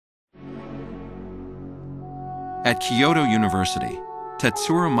At Kyoto University,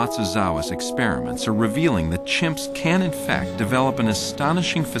 Tetsuro Matsuzawa's experiments are revealing that chimps can in fact develop an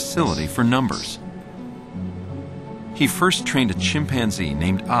astonishing facility for numbers. He first trained a chimpanzee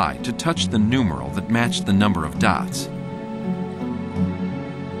named I to touch the numeral that matched the number of dots.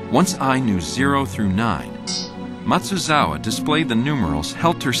 Once I knew 0 through 9, Matsuzawa displayed the numerals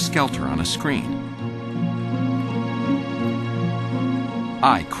helter-skelter on a screen.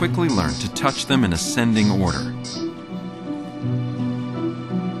 I quickly learned to touch them in ascending order.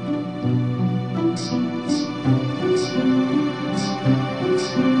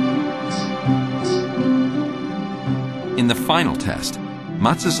 In the final test,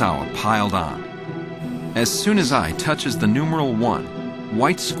 Matsuzawa piled on. As soon as I touches the numeral 1,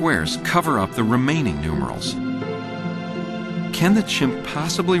 white squares cover up the remaining numerals. Can the chimp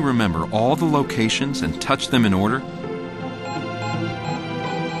possibly remember all the locations and touch them in order?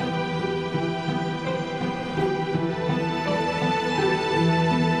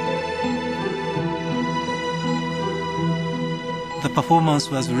 The performance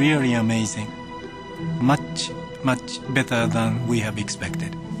was really amazing. Much better than we have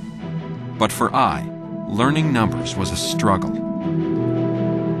expected. But for I, learning numbers was a struggle.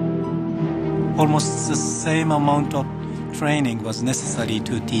 Almost the same amount of training was necessary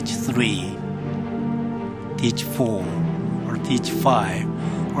to teach 3, teach 4, or teach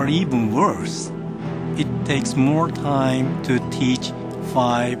 5, or even worse. It takes more time to teach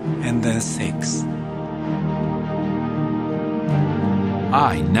 5 and then 6.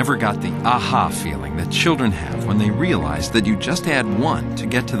 I never got the aha feeling that children have when they realize that you just add 1 to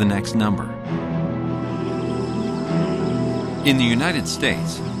get to the next number. In the United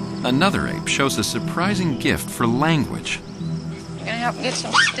States, another ape shows a surprising gift for language. You gonna help get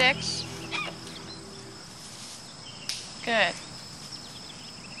some sticks? Good.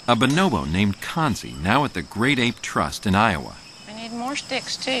 A bonobo named Kanzi, now at the Great Ape Trust in Iowa, I need more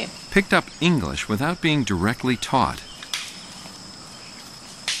sticks too. picked up English without being directly taught.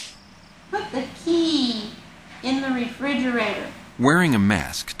 Put the key in the refrigerator. Wearing a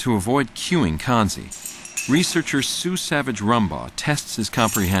mask to avoid cueing Kanzi, researcher Sue Savage Rumbaugh tests his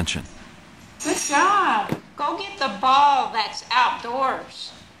comprehension. Good job. Go get the ball that's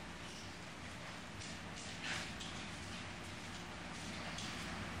outdoors.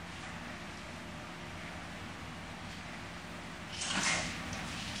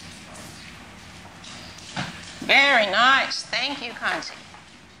 Very nice. Thank you, Kanzi.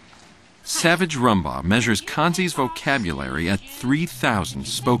 Savage Rumbaugh measures Kanzi's vocabulary at 3,000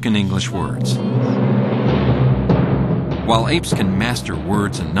 spoken English words. While apes can master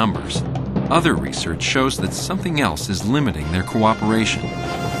words and numbers, other research shows that something else is limiting their cooperation.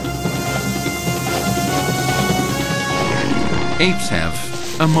 Apes have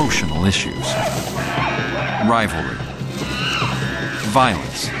emotional issues, rivalry,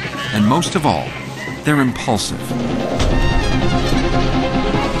 violence, and most of all, they're impulsive.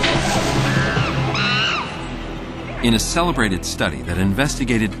 In a celebrated study that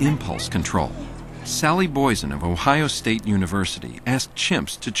investigated impulse control, Sally Boysen of Ohio State University asked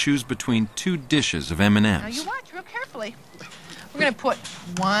chimps to choose between 2 dishes of M&Ms. Now you watch real carefully. We're going to put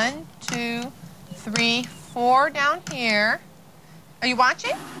 1, 2, 3, 4 down here. Are you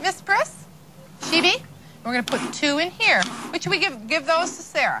watching, Miss Pris? Shibi? We're going to put 2 in here. Which we give those to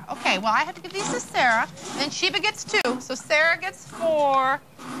Sarah. Okay, well, I have to give these to Sarah. Then Shiba gets 2. So Sarah gets 4.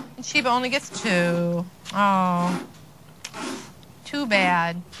 And Shiba only gets 2. Oh. Too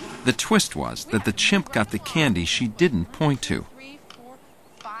bad. The twist was that the chimp got the candy she didn't point to.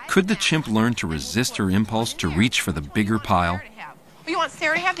 Could the chimp learn to resist her impulse to reach for the bigger pile? Oh, you want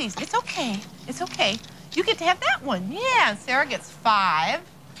Sarah to have these? It's okay. It's okay. You get to have that one. Yeah, and Sarah gets 5.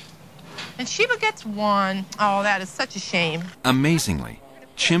 And Shiba gets 1. Oh, that is such a shame. Amazingly,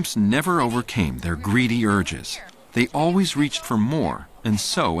 chimps never overcame their greedy urges. They always reached for more, and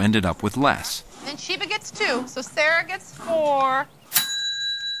so ended up with less. Then Shiba gets 2, so Sarah gets 4.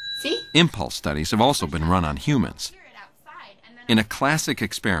 See? Impulse studies have also been run on humans. In a classic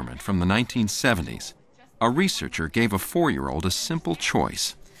experiment from the 1970s, a researcher gave a 4-year-old a simple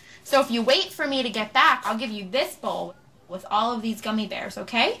choice. So if you wait for me to get back, I'll give you this bowl with all of these gummy bears,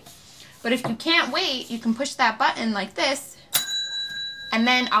 okay? But if you can't wait, you can push that button like this, and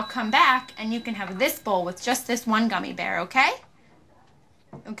then I'll come back and you can have this bowl with just this one gummy bear, okay?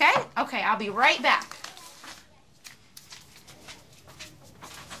 Okay? Okay, I'll be right back.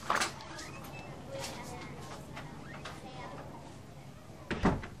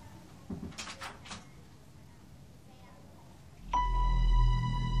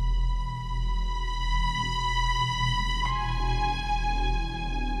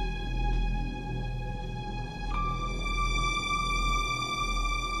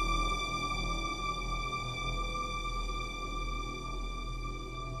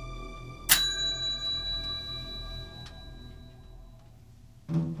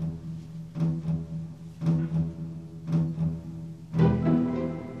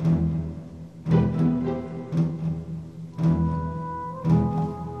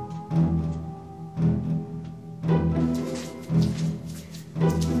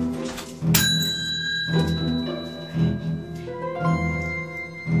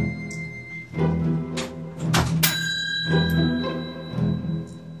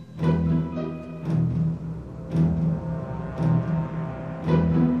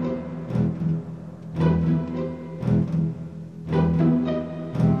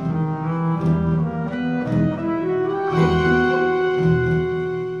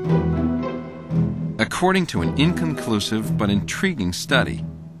 According to an inconclusive but intriguing study,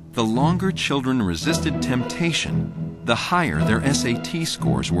 the longer children resisted temptation, the higher their SAT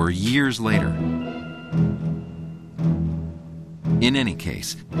scores were years later. In any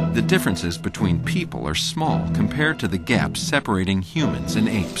case, the differences between people are small compared to the gap separating humans and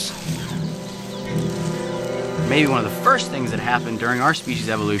apes. Maybe one of the first things that happened during our species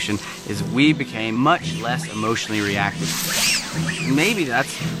evolution is we became much less emotionally reactive. Maybe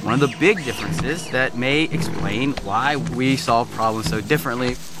that's one of the big differences that may explain why we solve problems so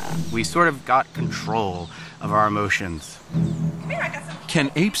differently. We sort of got control of our emotions.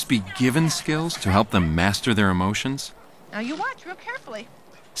 Can apes be given skills to help them master their emotions? Now you watch real carefully.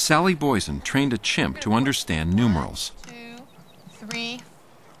 Sally Boysen trained a chimp to understand numerals. 1, 2, 3.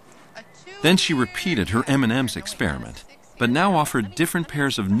 Then she repeated her M&M's experiment, but now offered different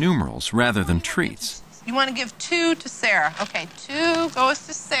pairs of numerals rather than treats. You want to give 2 to Sarah. Okay, 2 goes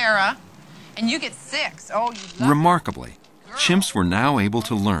to Sarah, and you get 6. Oh, you love Remarkably, chimps were now able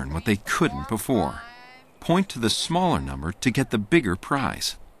to learn what they couldn't before. Point to the smaller number to get the bigger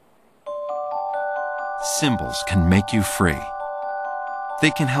prize. Symbols can make you free.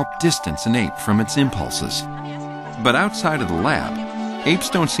 They can help distance an ape from its impulses. But outside of the lab, apes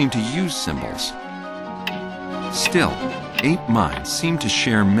don't seem to use symbols. Still, ape minds seem to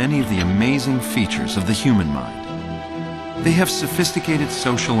share many of the amazing features of the human mind. They have sophisticated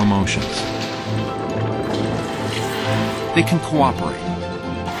social emotions. They can cooperate.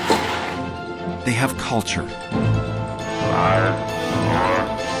 They have culture. 5,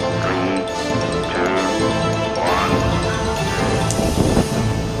 4, 3, 2,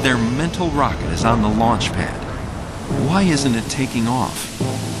 1. Their mental rocket is on the launch pad. Why isn't it taking off?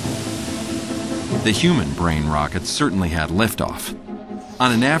 The human brain rocket certainly had liftoff.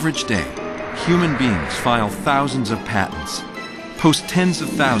 On an average day, human beings file thousands of patents, post tens of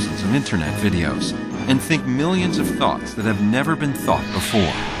thousands of internet videos, and think millions of thoughts that have never been thought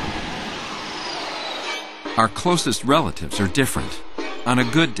before. Our closest relatives are different. On a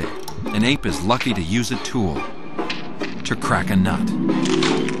good day, an ape is lucky to use a tool, to crack a nut.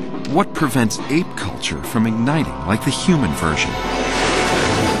 What prevents ape culture from igniting like the human version?